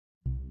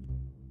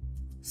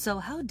So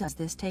how does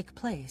this take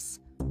place?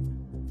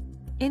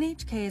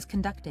 NHK is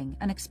conducting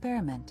an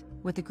experiment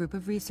with a group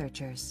of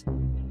researchers.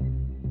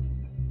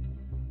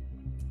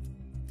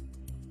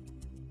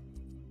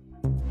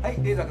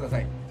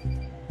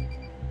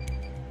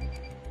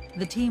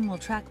 The team will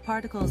track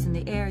particles in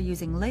the air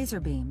using laser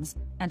beams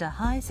and a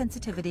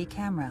high-sensitivity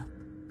camera.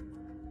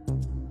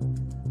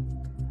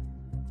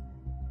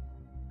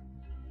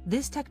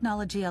 This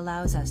technology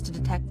allows us to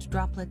detect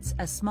droplets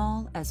as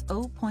small as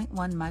 0.1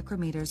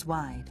 micrometers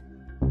wide.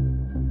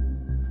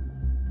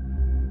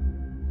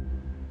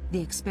 The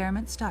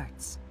experiment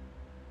starts.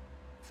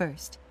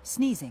 First,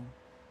 sneezing.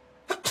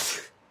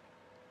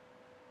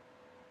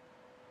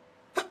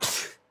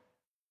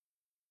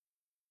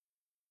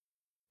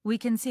 We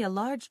can see a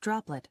large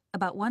droplet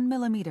about 1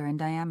 millimeter in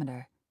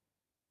diameter.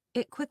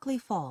 It quickly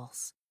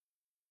falls.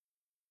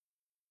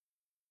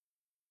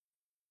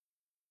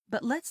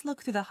 But let's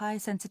look through the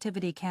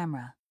high-sensitivity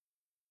camera.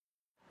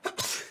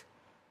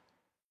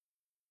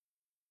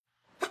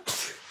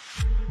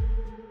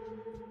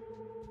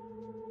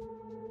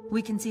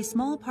 We can see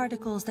small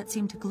particles that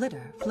seem to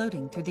glitter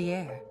floating through the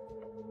air.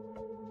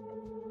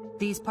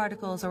 These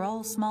particles are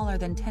all smaller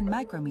than 10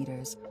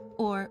 micrometers,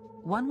 or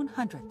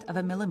 1/100th of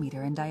a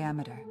millimeter in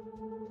diameter.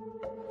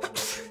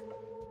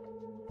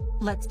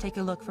 Let's take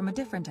a look from a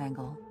different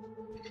angle.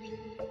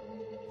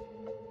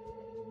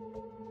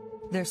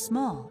 They're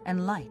small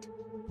and light.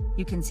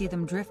 You can see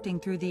them drifting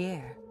through the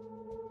air.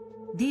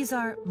 These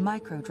are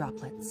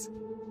microdroplets.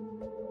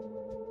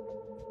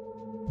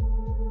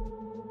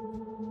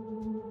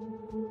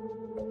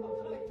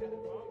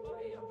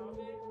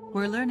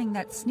 We're learning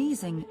that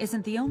sneezing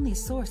isn't the only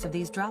source of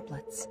these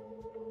droplets.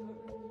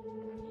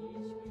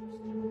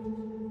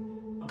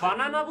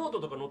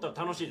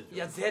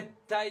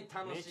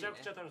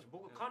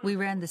 We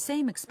ran the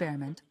same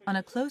experiment on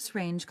a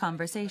close-range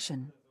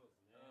conversation.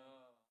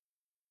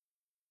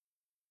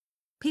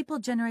 People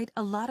generate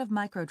a lot of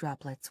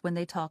microdroplets when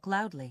they talk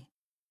loudly.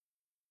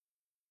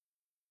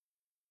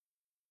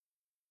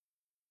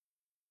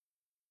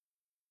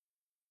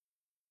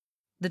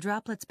 The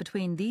droplets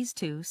between these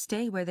two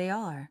stay where they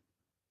are.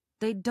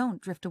 They don't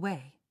drift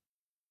away.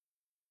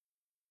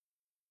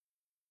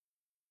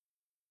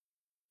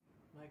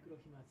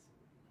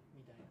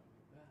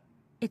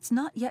 It's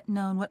not yet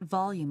known what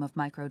volume of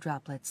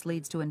microdroplets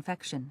leads to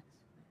infection.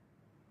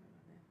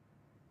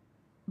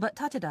 But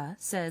Tateda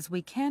says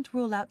we can't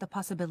rule out the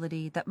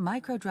possibility that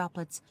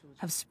microdroplets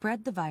have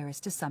spread the virus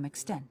to some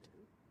extent.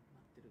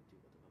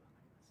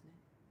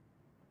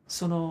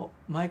 その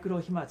マイクロ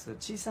飛沫、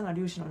小さな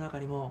粒子の中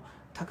にも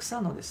たくさ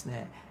んのです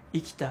ね、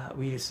生きた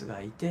ウイルス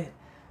がいて、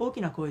大き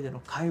な声で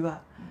の会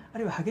話、あ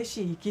るいは激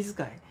しい息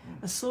遣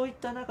い、そういっ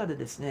た中で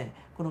ですね、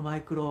このマ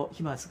イクロ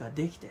飛沫が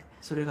できて、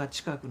それが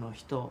近くの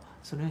人、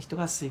その人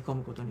が吸い込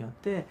むことによっ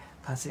て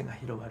感染が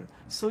広がる、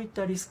そういっ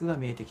たリスクが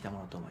見えてきたも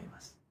のと思い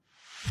ます。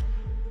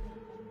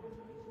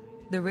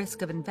The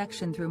risk of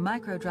infection through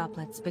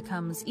microdroplets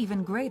becomes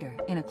even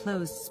greater in a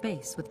closed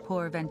space with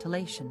poor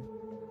ventilation.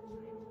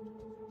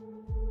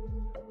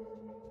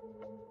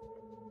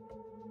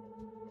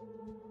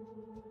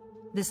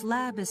 This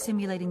lab is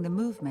simulating the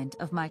movement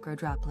of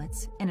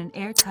microdroplets in an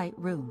airtight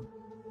room.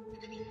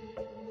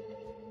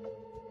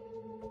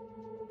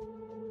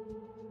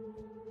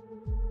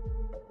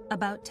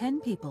 About 10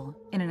 people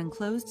in an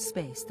enclosed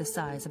space the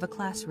size of a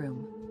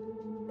classroom.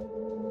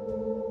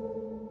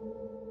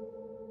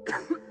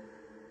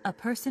 A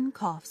person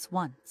coughs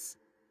once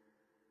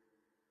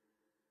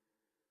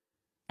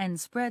and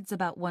spreads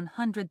about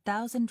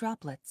 100,000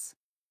 droplets.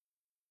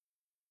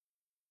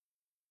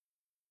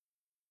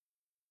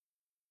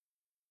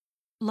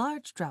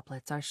 Large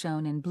droplets are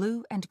shown in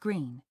blue and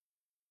green.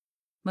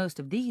 Most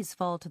of these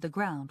fall to the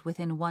ground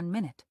within 1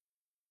 minute.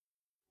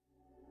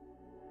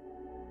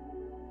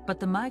 But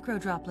the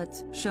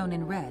microdroplets, shown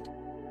in red,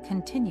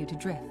 continue to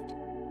drift.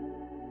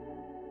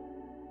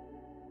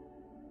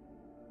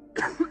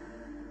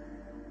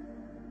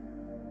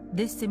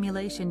 This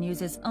simulation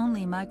uses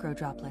only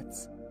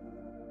microdroplets.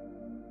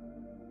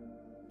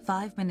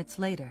 5 minutes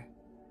later,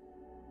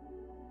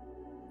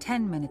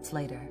 10 minutes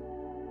later,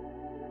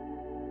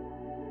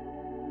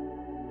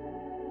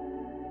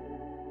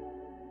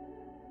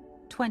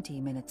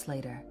 20 minutes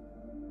later,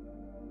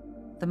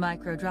 the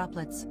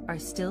microdroplets are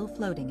still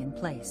floating in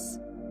place.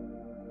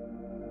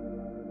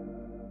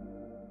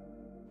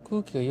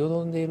 空気がよ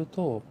どんでいる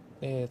と、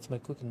つま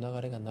り空気の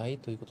流れがない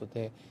ということ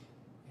で、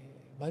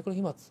マイクロ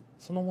飛沫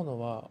そのもの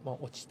は、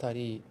落ちた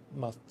り、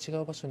違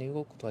う場所に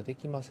動くことがで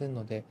きません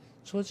ので、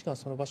長時間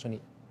その場所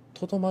に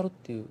とどまるっ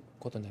ていう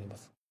ことになりま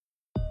す。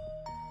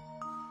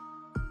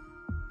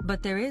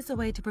But there is a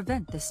way to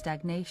prevent this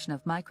stagnation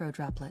of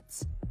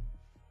microdroplets.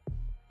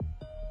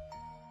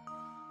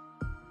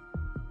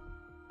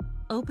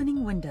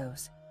 Opening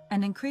windows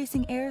and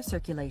increasing air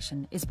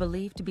circulation is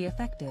believed to be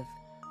effective.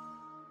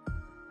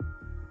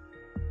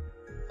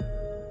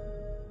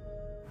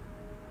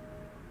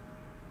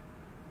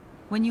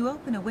 When you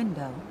open a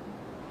window,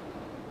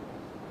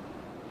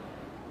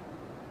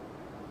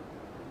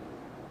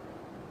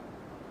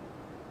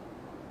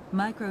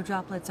 Micro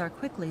droplets are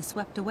quickly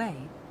swept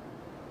away.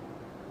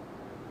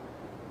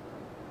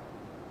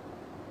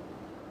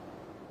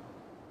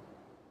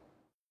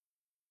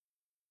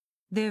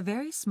 They're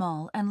very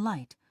small and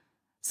light,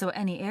 so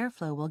any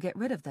airflow will get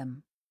rid of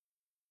them.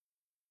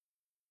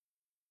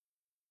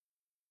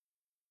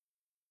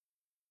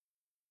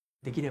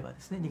できればで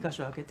すね、2箇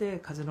所開けて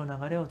風の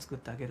流れを作っ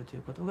てあげるとい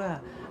うこと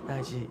が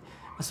大事。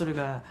それ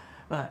が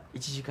1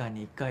時間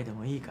に1回で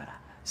もいいか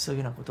ら、そうい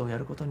うようなことをや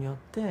ることによっ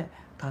て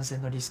感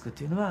染のリスク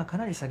というのはか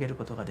なり下げる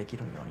ことができ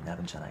るようにな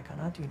るんじゃないか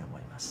なというふうに思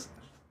います。